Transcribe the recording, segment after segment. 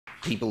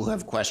people who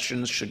have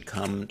questions should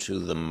come to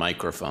the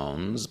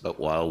microphones, but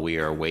while we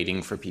are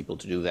waiting for people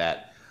to do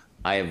that,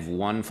 I have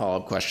one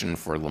follow-up question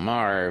for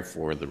Lamar,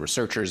 for the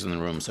researchers in the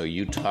room. So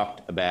you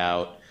talked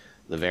about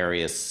the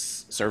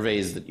various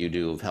surveys that you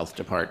do of health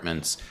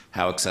departments.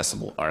 How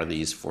accessible are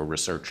these for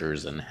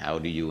researchers, and how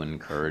do you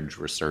encourage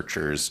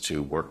researchers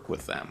to work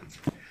with them?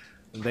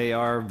 They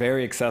are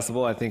very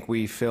accessible. I think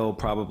we fill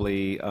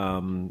probably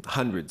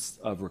hundreds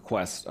of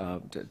requests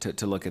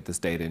to look at this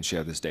data and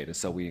share this data.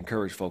 So we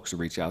encourage folks to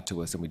reach out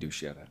to us, and we do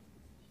share that.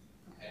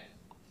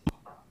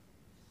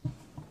 Okay.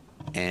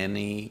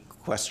 Any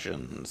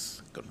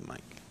questions? Go to the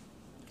mic.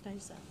 Can I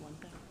just add one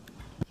thing?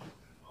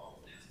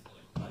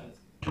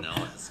 No,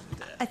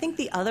 I think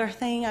the other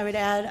thing I would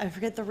add, I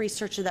forget the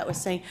researcher that was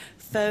saying,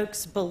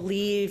 folks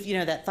believe,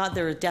 that thought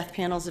there were death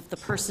panels. If the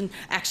person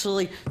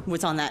actually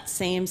was on that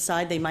same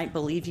side, they might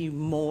believe you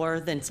more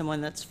than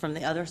someone that's from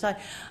the other side.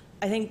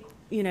 I think,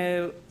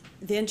 the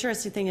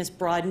interesting thing is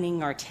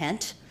broadening our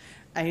tent.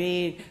 I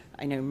mean,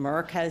 I know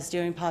Merck has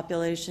doing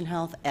population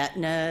health,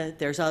 Aetna,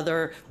 there's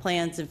other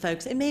plans and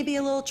folks. It may be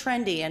a little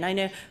trendy, and I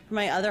know for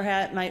my other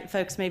hat, my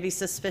folks may be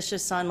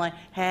suspicious on like,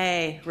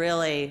 hey,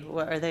 really,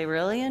 are they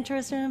really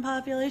interested in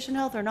population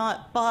health or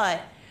not?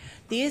 But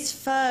these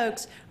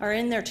folks are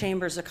in their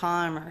chambers of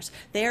commerce.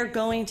 They're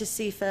going to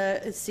see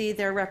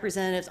their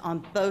representatives on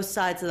both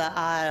sides of the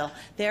aisle.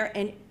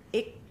 And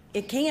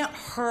it can't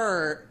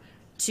hurt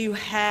to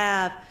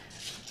have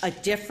a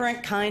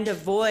different kind of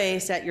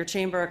voice at your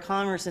Chamber of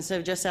Commerce instead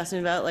of just asking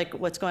about like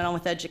what's going on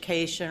with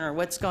education or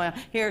what's going on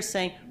here,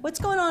 saying what's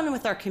going on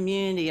with our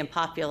community and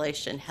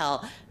population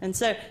health. And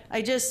so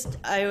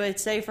I would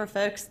say for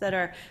folks that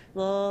are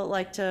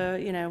like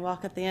to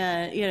walk at the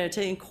end,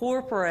 to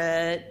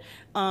incorporate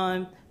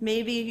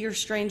maybe your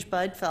strange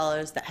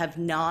budfellows that have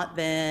not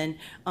been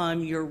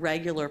your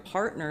regular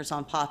partners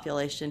on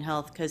population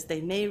health, because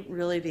they may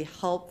really be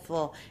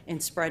helpful in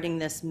spreading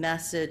this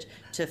message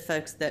to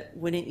folks that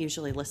wouldn't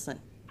usually listen.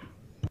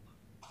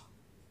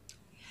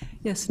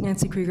 Yes,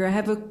 Nancy Krieger. I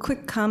have a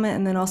quick comment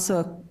and then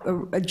also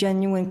a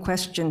genuine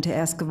question to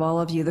ask of all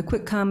of you. The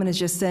quick comment is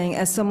just saying,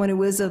 as someone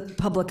who is a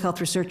public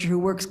health researcher who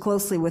works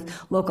closely with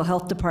local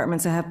health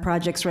departments, I have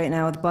projects right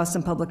now with the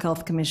Boston Public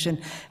Health Commission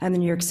and the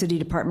New York City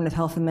Department of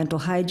Health and Mental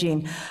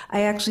Hygiene.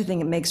 I actually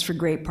think it makes for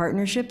great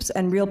partnerships,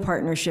 and real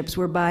partnerships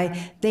whereby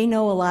they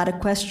know a lot of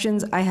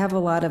questions, I have a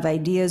lot of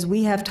ideas.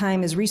 We have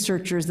time as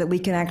researchers that we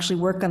can actually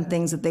work on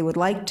things that they would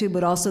like to,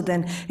 but also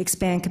then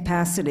expand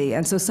capacity.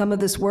 And so some of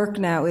this work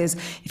now is,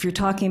 if you're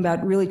talking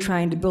about really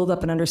trying to build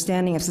up an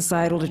understanding of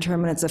societal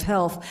determinants of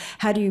health,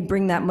 how do you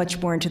bring that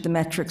much more into the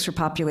metrics for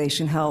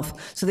population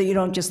health so that you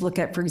don't just look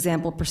at, for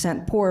example,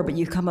 percent poor, but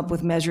you come up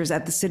with measures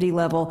at the city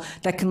level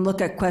that can look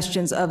at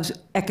questions of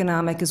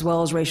economic as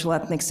well as racial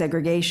ethnic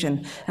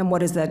segregation, and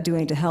what is that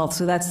doing to health?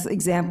 So that's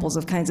examples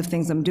of kinds of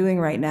things I'm doing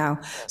right now.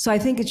 So I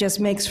think it just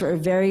makes for a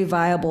very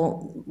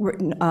viable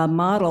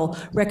model,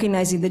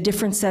 recognizing the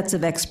different sets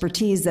of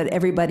expertise that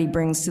everybody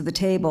brings to the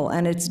table,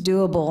 and it's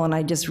doable, and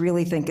I just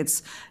really think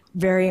it's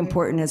very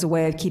important as a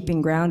way of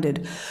keeping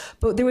grounded.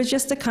 But there was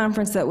just a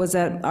conference that was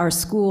at our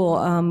school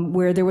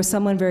where there was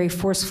someone very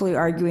forcefully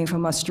arguing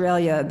from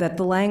Australia that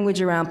the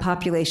language around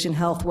population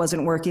health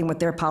wasn't working with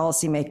their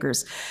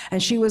policymakers.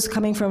 And she was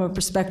coming from a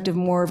perspective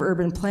more of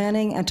urban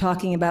planning and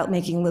talking about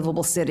making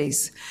livable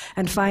cities,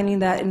 and finding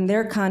that in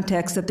their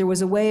context that there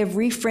was a way of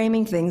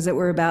reframing things that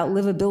were about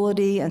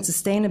livability and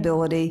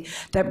sustainability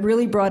that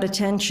really brought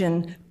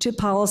attention to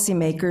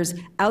policymakers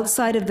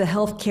outside of the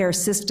healthcare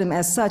system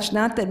as such.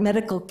 Not that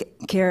medical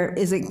care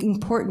is an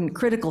important,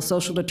 critical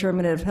social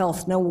determinant of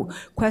health, no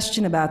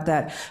question about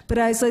that. But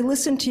as I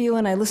listen to you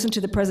and I listen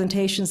to the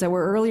presentations that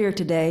were earlier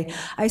today,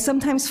 I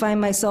sometimes find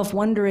myself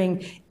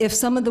wondering if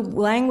some of the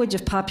language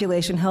of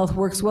population health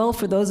works well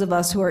for those of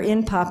us who are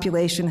in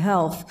population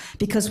health,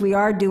 because we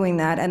are doing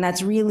that, and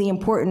that's really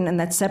important, and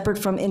that's separate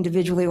from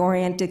individually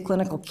oriented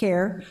clinical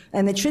care,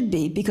 and it should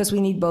be, because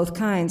we need both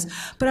kinds.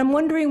 But I'm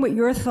wondering what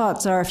your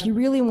thoughts are if you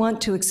really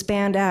want to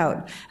expand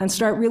out and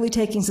start really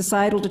taking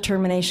societal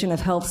determination of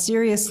health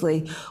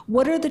seriously.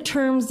 What are the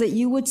terms that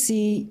you would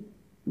see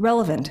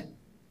relevant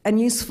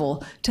and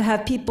useful to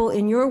have people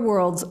in your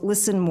worlds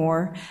listen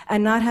more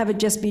and not have it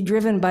just be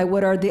driven by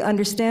what are the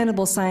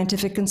understandable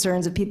scientific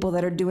concerns of people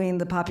that are doing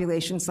the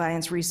population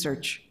science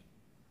research?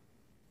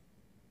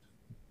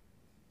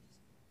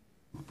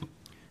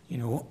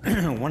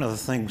 One of the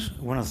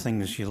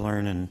things you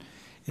learn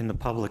in the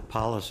public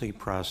policy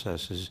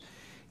process is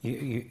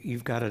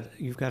you've got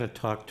to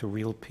talk to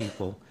real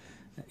people,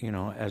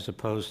 as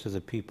opposed to the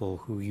people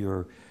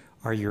who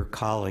are your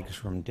colleagues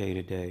from day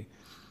to day.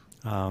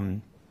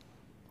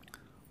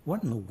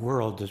 What in the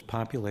world does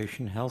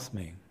population health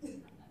mean?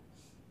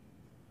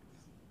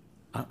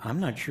 I'm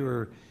not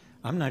sure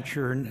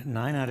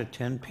 9 out of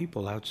 10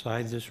 people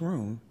outside this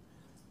room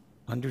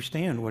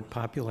understand what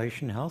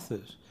population health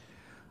is.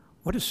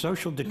 What does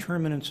social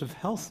determinants of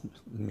health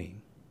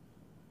mean?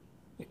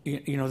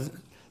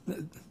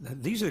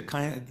 These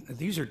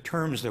are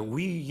terms that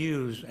we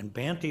use and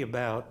banty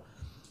about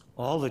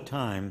all the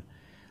time,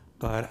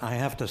 but I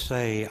have to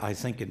say, I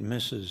think it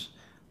misses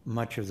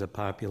much of the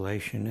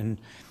population. And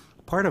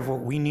part of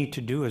what we need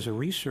to do as a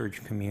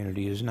research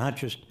community is not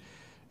just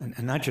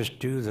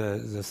do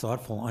the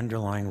thoughtful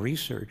underlying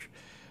research,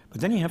 but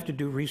then you have to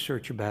do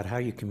research about how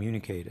you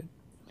communicate it.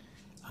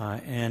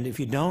 And if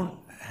you don't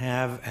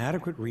have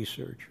adequate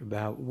research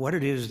about what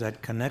it is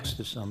that connects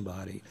to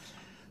somebody,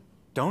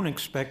 don't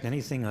expect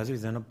anything other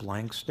than a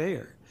blank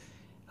stare.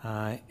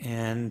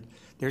 And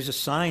there's a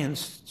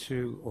science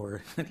to,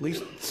 or at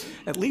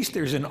least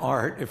there's an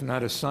art, if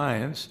not a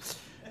science,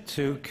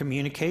 to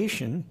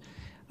communication.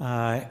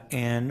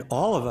 And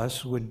all of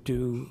us would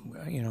do,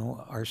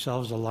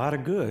 ourselves a lot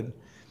of good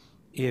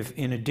if,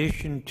 in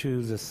addition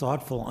to the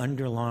thoughtful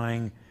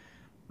underlying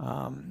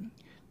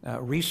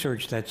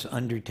research that's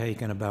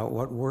undertaken about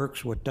what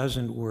works, what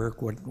doesn't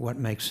work, what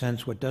makes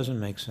sense, what doesn't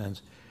make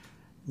sense,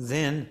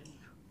 then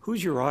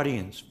who's your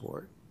audience for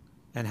it?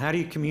 And how do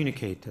you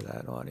communicate to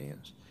that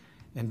audience?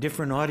 And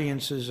different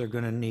audiences are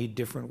going to need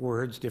different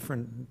words,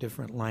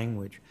 different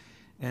language.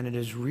 And it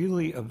is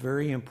really a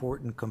very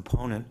important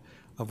component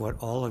of what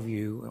all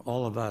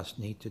of us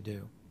need to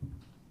do.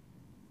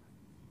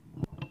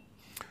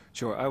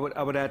 Sure. I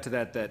would add to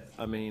that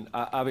I mean,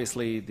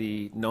 obviously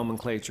the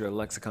nomenclature,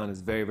 lexicon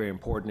is very, very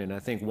important, and I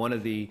think one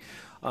of the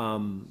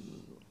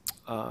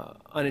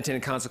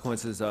unintended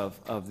consequences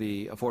of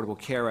the Affordable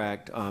Care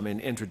Act in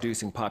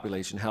introducing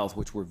population health,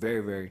 which we're very,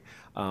 very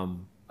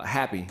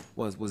happy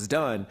was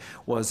done,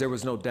 was there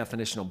was no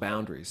definitional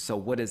boundaries. So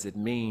what does it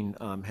mean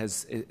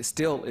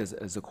still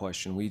is a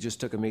question. We just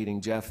took a meeting,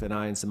 Jeff and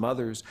I and some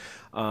others,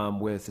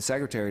 with the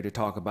Secretary to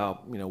talk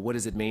about, what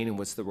does it mean and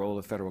what's the role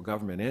of federal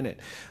government in it.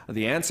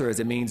 The answer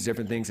is it means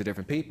different things to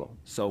different people.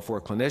 So for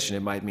a clinician, it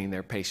might mean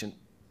their patient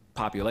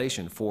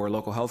population. For a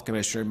local health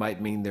commissioner, it might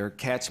mean their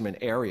catchment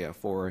area.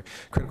 For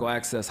critical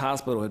access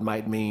hospital, it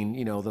might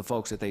mean, the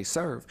folks that they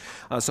serve.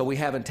 So we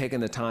haven't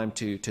taken the time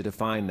to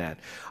define that.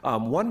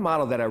 One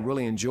model that I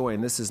really enjoy,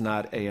 and this is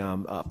not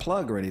a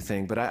plug or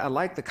anything, but I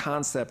like the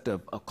concept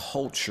of a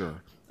culture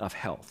of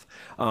health.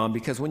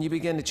 Because when you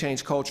begin to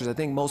change cultures, I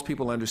think most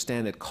people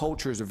understand that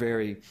cultures are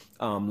very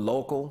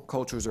local.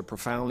 Cultures are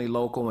profoundly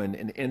local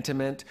and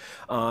intimate.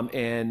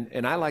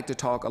 And I like to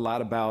talk a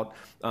lot about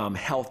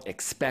health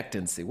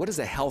expectancy. What is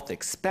the health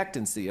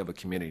expectancy of a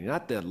community?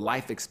 Not the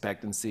life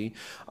expectancy,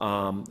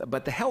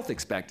 but the health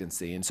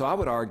expectancy. And so I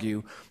would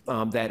argue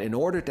that in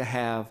order to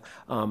have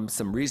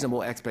some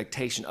reasonable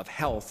expectation of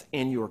health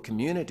in your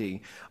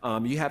community,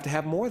 you have to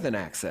have more than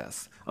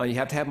access. You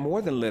have to have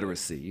more than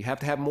literacy. You have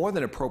to have more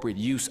than appropriate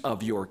use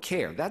of your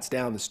care. That's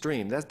down the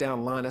stream. That's down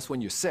the line. That's when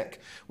you're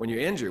sick, when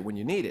you're injured, when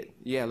you need it.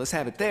 Yeah, let's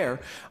have it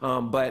there.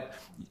 But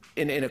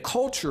in a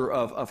culture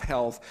of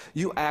health,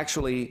 you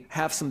actually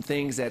have some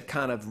things that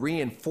kind of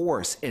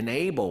reinforce,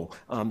 enable,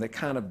 that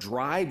kind of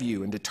drive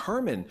you and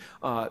determine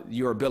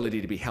your ability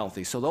to be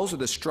healthy. So those are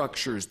the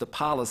structures, the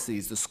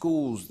policies, the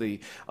schools, the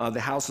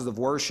houses of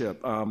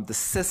worship, the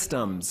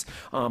systems,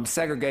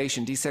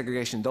 segregation,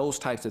 desegregation, those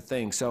types of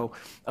things. So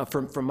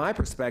from my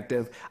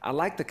perspective, I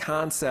like the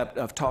concept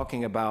of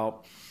talking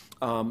about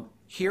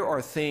here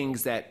are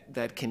things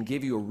that can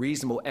give you a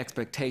reasonable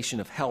expectation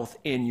of health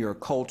in your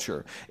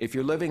culture. If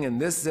you're living in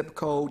this zip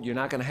code, you're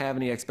not going to have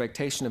any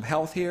expectation of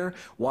health here.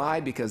 Why?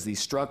 Because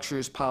these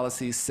structures,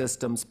 policies,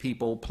 systems,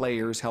 people,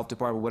 players, health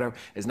department, whatever,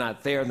 is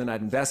not there. They're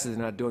not invested. They're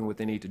not doing what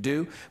they need to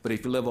do. But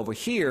if you live over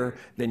here,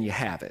 then you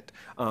have it.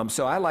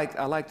 So I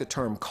like the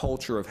term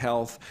culture of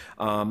health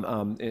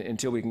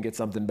until we can get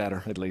something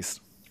better, at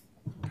least.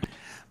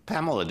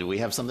 Pamela, do we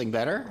have something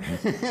better?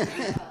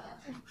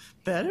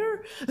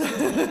 Better?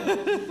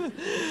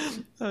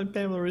 I'm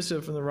Pamela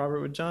Russo from the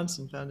Robert Wood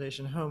Johnson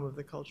Foundation, home of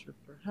the Culture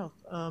for Health.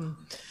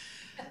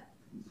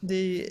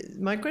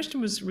 My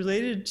question was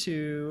related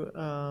to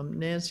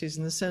Nancy's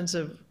in the sense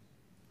of,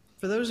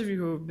 for those of you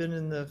who have been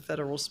in the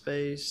federal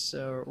space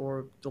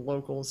or the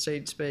local and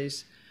state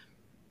space,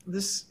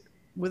 this,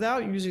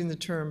 without using the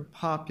term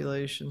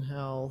population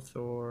health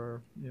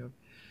or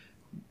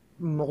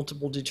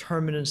multiple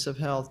determinants of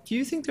health, do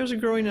you think there's a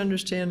growing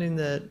understanding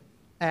that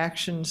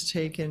actions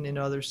taken in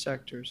other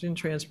sectors, in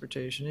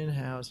transportation, in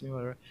housing,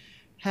 whatever,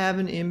 have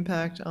an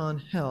impact on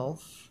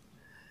health?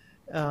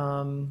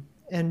 And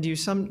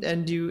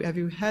have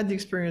you had the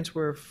experience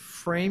where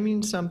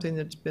framing something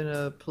that's been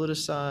a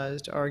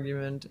politicized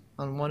argument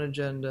on one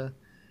agenda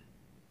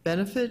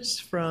benefits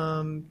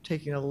from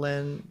taking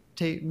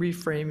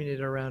reframing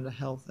it around a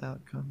health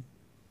outcome?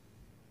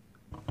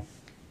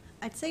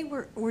 I'd say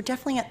we're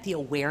definitely at the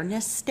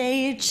awareness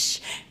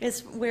stage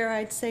is where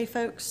I'd say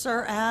folks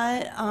are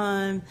at.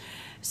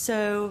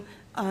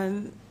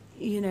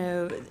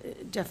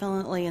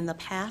 Definitely in the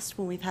past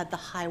when we've had the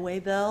highway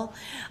bill,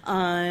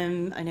 I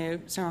know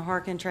Senator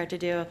Harkin tried to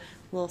do a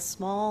little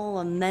small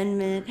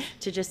amendment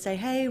to just say,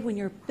 hey, when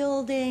you're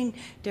building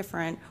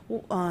different,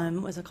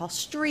 what's it called,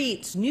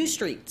 streets, new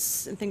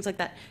streets and things like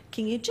that,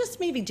 can you just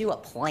maybe do a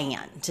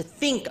plan to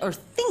think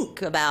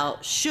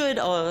about should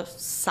a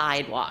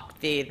sidewalk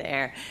be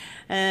there?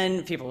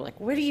 And people were like,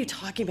 what are you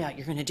talking about?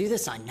 You're going to do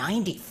this on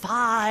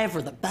 95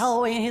 or the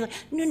Beltway? And he's like,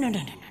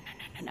 no.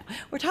 don't know.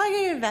 We're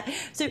talking about,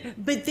 so,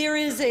 but there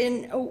is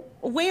an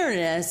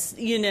awareness,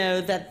 you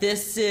know, that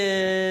this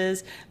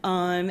is,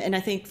 and I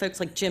think folks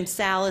like Jim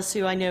Salas,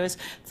 who I know is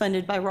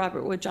funded by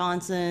Robert Wood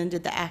Johnson,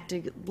 did the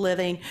Active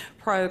Living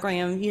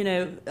program, you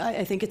know,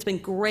 I think it's been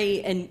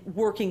great, and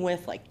working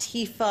with like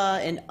Tifa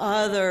and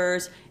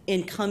others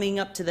in coming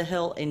up to the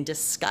Hill and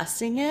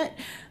discussing it.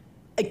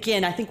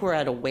 Again, I think we're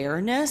at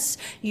awareness.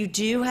 You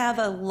do have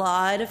a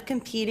lot of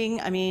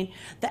competing, I mean,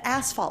 the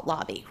asphalt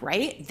lobby,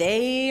 right?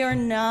 They are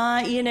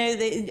not, you know,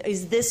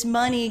 is this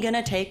money going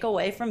to take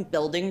away from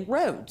building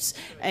roads?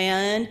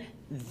 And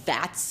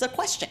that's a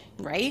question,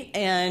 right?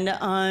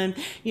 And,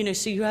 you know,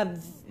 so you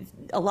have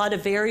a lot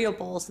of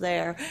variables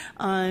there.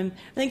 I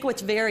think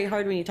what's very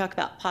hard when you talk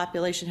about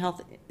population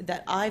health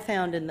that I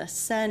found in the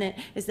Senate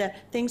is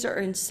that things are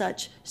in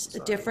such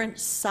different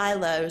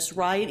silos,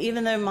 right?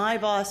 Even though my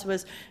boss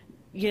was,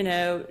 you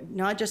know,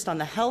 not just on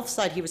the health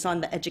side, he was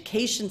on the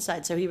education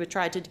side. So he would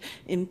try to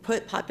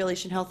input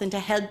population health into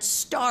Head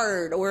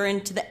Start or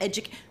into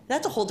the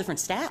that's a whole different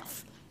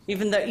staff.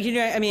 Even though, you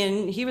know, I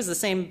mean, he was the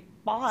same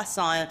boss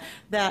on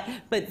that,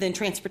 but then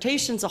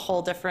transportation's a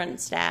whole different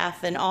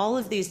staff, and all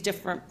of these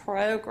different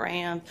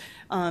programs,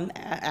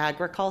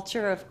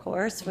 agriculture, of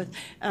course. With,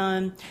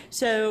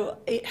 so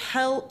it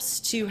helps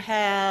to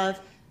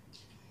have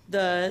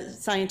the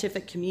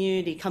scientific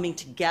community coming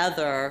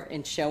together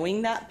and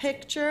showing that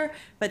picture.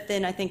 But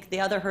then I think the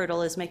other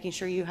hurdle is making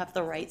sure you have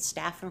the right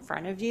staff in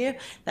front of you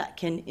that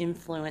can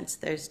influence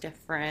those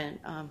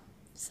different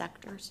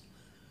sectors.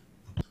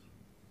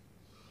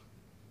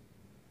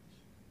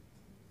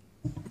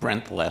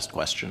 Brent, the last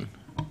question.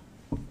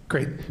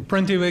 Great.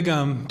 Brent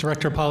Dewig,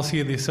 Director of Policy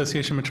of the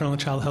Association of Maternal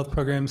and Child Health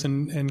Programs,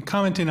 and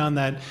commenting on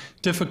that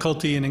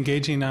difficulty in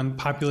engaging on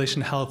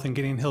population health and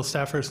getting Hill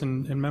staffers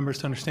and members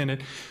to understand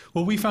it.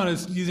 What we found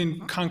is using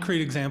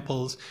concrete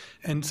examples.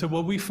 And so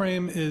what we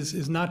frame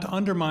is not to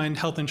undermine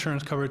health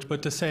insurance coverage,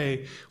 but to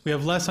say we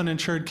have less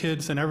uninsured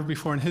kids than ever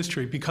before in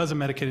history because of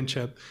Medicaid and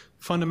CHIP.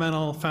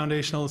 Fundamental,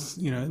 foundational,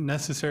 you know,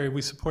 necessary,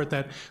 we support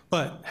that,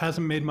 but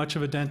hasn't made much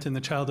of a dent in the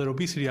childhood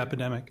obesity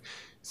epidemic.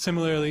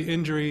 Similarly,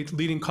 injury,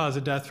 leading cause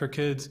of death for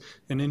kids,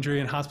 and injury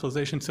and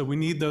hospitalization. So we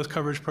need those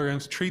coverage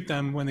programs, treat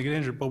them when they get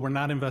injured, but we're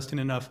not investing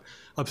enough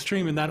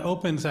upstream. And that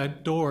opens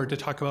that door to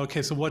talk about,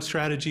 okay, so what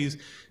strategies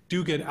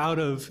do get out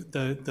of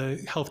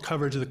the health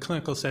coverage of the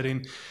clinical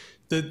setting?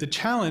 The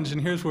challenge, and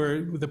here's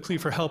where the plea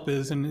for help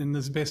is, and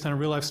this is based on a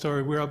real life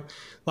story. We're up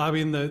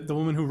lobbying the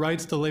woman who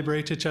writes the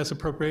labor HHS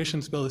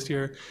appropriations bill this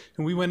year,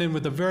 and we went in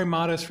with a very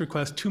modest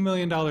request, $2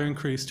 million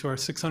increase to our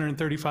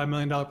 $635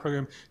 million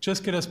program,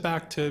 just get us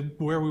back to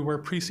where we were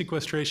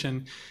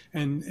pre-sequestration.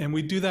 And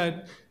we do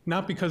that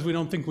not because we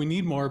don't think we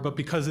need more, but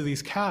because of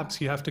these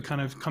caps, you have to kind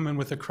of come in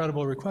with a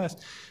credible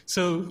request.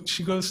 So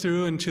she goes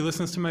through and she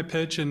listens to my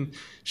pitch, and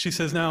she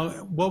says, now,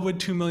 what would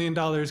 $2 million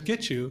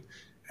get you?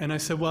 And I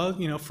said, well,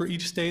 you know, for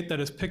each state that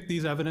has picked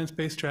these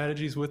evidence-based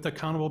strategies with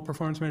accountable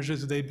performance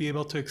measures, they'd be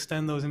able to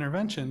extend those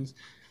interventions.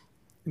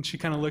 And she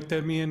kind of looked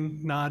at me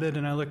and nodded,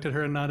 and I looked at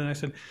her and nodded, and I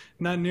said,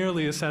 not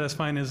nearly as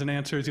satisfying as an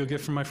answer as you'll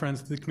get from my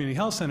friends at the community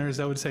health centers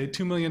that would say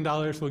 $2 million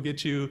will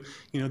get you,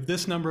 you know,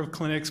 this number of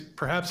clinics,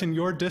 perhaps in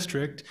your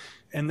district,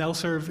 and they'll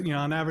serve, you know,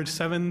 on average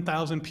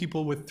 7,000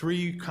 people with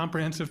 3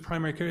 comprehensive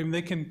primary care. I mean,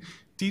 they can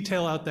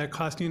detail out that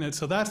cost unit.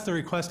 So that's the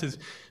request, is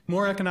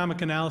more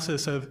economic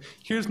analysis of,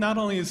 here's not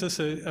only is this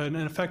an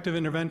effective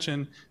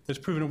intervention that's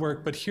proven to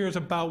work, but here's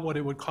about what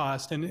it would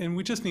cost. And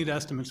we just need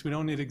estimates. We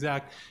don't need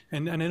exact.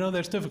 And I know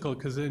that's difficult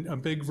because a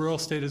big rural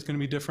state is going to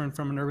be different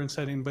from an urban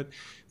setting, but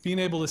being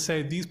able to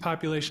say these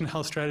population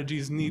health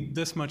strategies need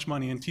this much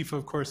money. And TIFA,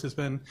 of course, has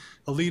been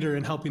a leader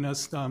in helping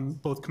us,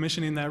 both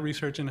commissioning that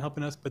research and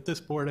helping us, but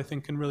this board, I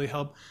think, can really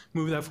help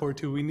move that forward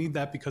too. We need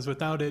that because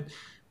without it,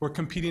 we're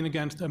competing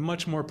against a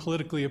much more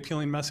politically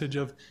appealing message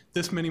of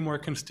this many more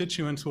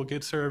constituents will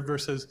get served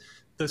versus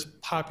this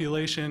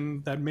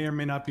population that may or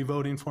may not be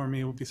voting for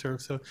me will be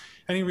served. So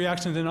any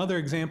reactions and other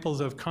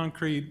examples of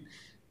concrete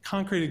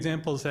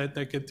examples that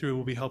get through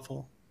will be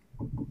helpful.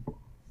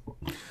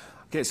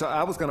 Okay, so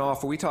I was going to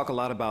offer, we talk a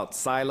lot about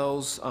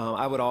silos.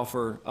 I would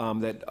offer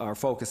that our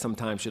focus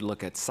sometimes should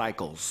look at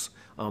cycles.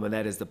 And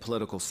that is the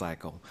political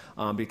cycle.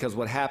 Because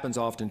what happens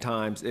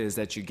oftentimes is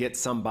that you get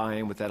some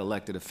buy-in with that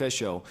elected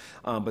official,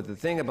 but the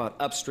thing about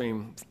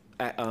upstream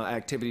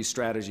activity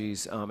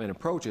strategies and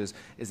approaches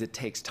is it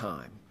takes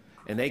time.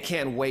 And they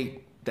can't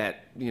wait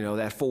that, you know,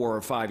 that 4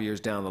 or 5 years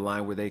down the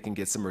line where they can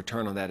get some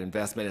return on that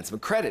investment and some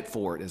credit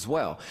for it as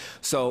well.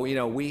 So, you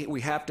know,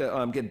 we have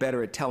to get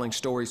better at telling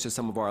stories to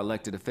some of our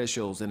elected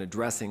officials and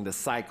addressing the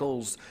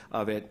cycles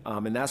of it.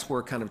 And that's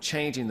where kind of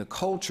changing the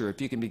culture,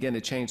 if you can begin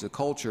to change the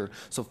culture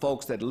so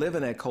folks that live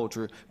in that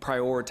culture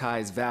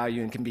prioritize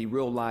value and can be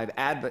real live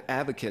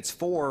advocates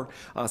for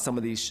some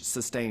of these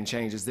sustained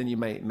changes, then you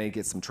may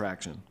get some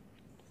traction.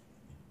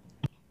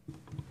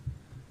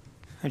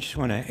 I just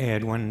want to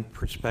add one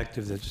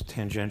perspective that's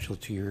tangential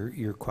to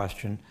your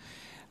question.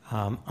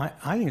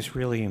 I think it's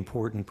really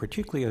important,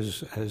 particularly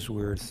as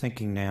we're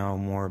thinking now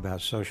more about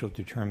social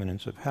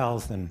determinants of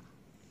health and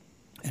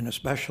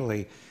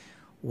especially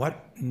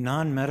what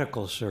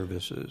non-medical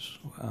services,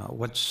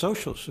 what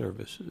social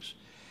services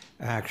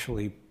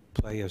actually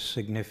play a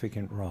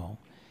significant role.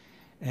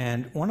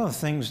 And one of the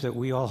things that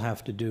we all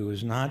have to do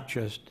is not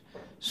just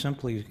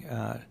simply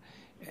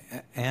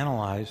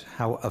analyze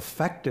how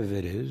effective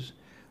it is,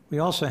 we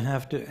also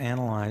have to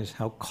analyze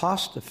how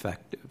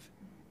cost-effective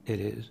it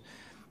is.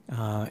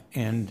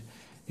 And,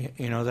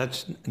 you know,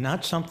 that's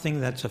not something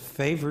that's a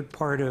favored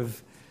part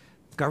of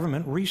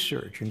government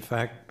research. In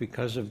fact,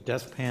 because of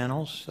death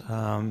panels,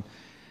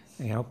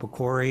 you know,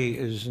 PCORI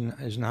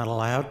is not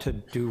allowed to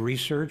do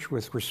research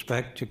with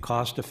respect to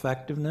cost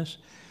effectiveness.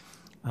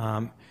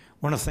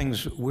 One of the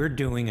things we're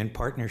doing in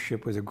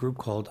partnership with a group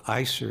called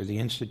ICER, the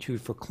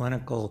Institute for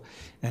Clinical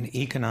and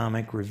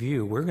Economic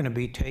Review, we're going to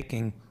be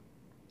taking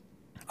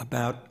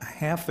about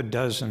half a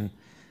dozen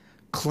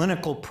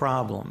clinical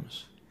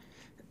problems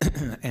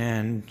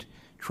and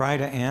try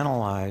to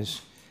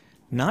analyze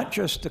not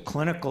just the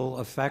clinical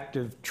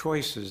effective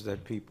choices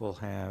that people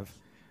have,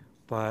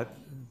 but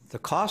the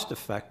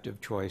cost-effective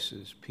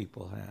choices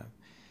people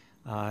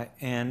have.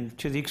 And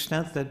to the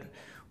extent that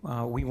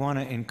we want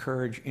to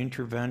encourage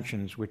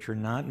interventions which are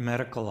not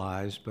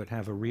medicalized but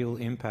have a real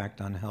impact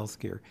on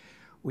healthcare,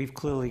 we've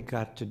clearly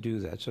got to do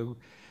that. So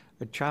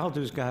a child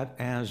who's got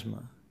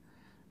asthma,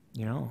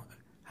 you know,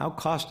 how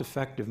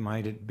cost-effective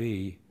might it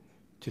be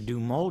to do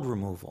mold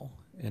removal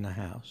in a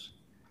house,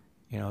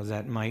 you know,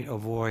 that might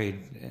avoid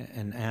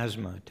an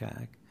asthma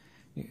attack?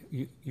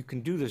 You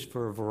can do this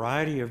for a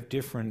variety of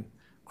different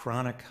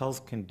chronic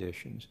health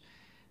conditions.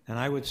 And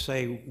I would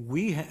say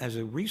we, as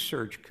a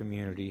research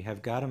community,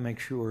 have got to make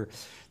sure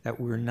that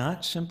we're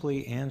not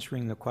simply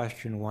answering the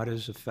question, what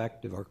is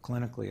effective or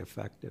clinically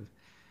effective,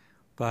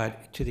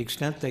 but to the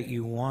extent that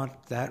you want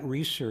that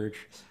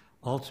research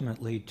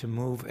ultimately to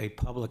move a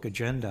public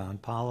agenda on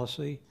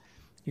policy,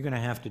 you're going to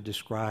have to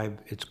describe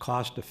its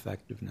cost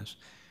effectiveness,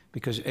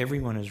 because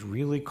everyone is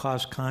really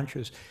cost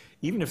conscious,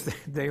 even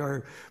if they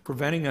are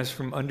preventing us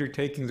from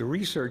undertaking the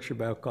research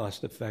about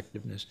cost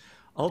effectiveness.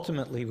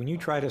 Ultimately, when you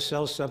try to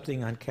sell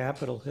something on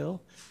Capitol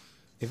Hill,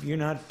 if you're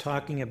not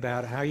talking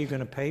about how you're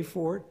going to pay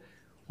for it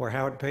or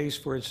how it pays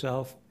for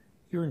itself,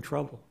 you're in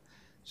trouble.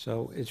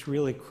 So it's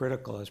really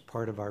critical as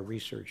part of our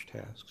research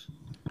tasks.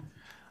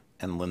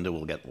 And Linda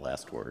will get the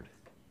last word.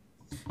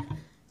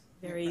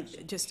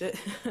 Just a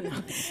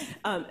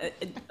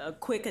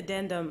quick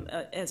addendum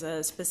as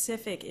a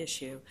specific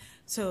issue.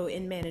 So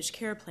in managed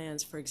care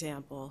plans, for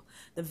example,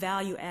 the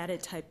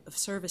value-added type of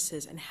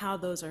services and how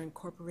those are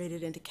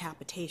incorporated into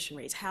capitation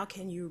rates. How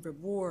can you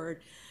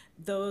reward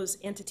those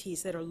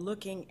entities that are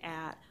looking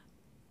at,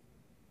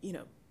 you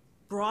know,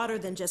 broader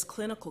than just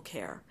clinical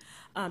care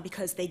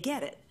because they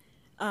get it,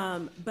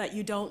 but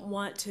you don't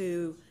want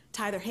to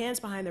tie their hands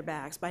behind their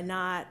backs by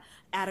not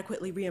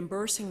adequately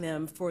reimbursing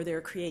them for their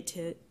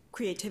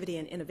creativity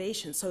and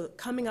innovation. So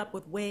coming up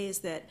with ways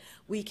that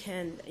we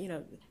can, you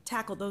know,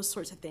 tackle those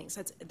sorts of things.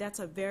 That's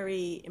a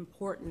very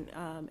important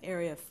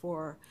area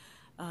for,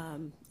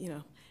 you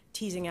know,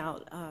 teasing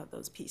out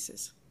those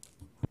pieces.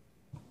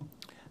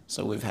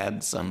 So we've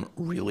had some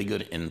really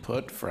good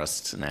input for us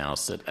to now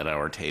sit at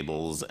our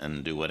tables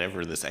and do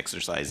whatever this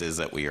exercise is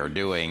that we are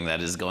doing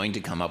that is going to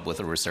come up with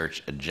a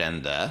research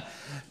agenda.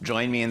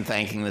 Join me in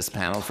thanking this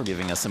panel for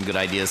giving us some good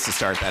ideas to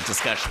start that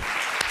discussion.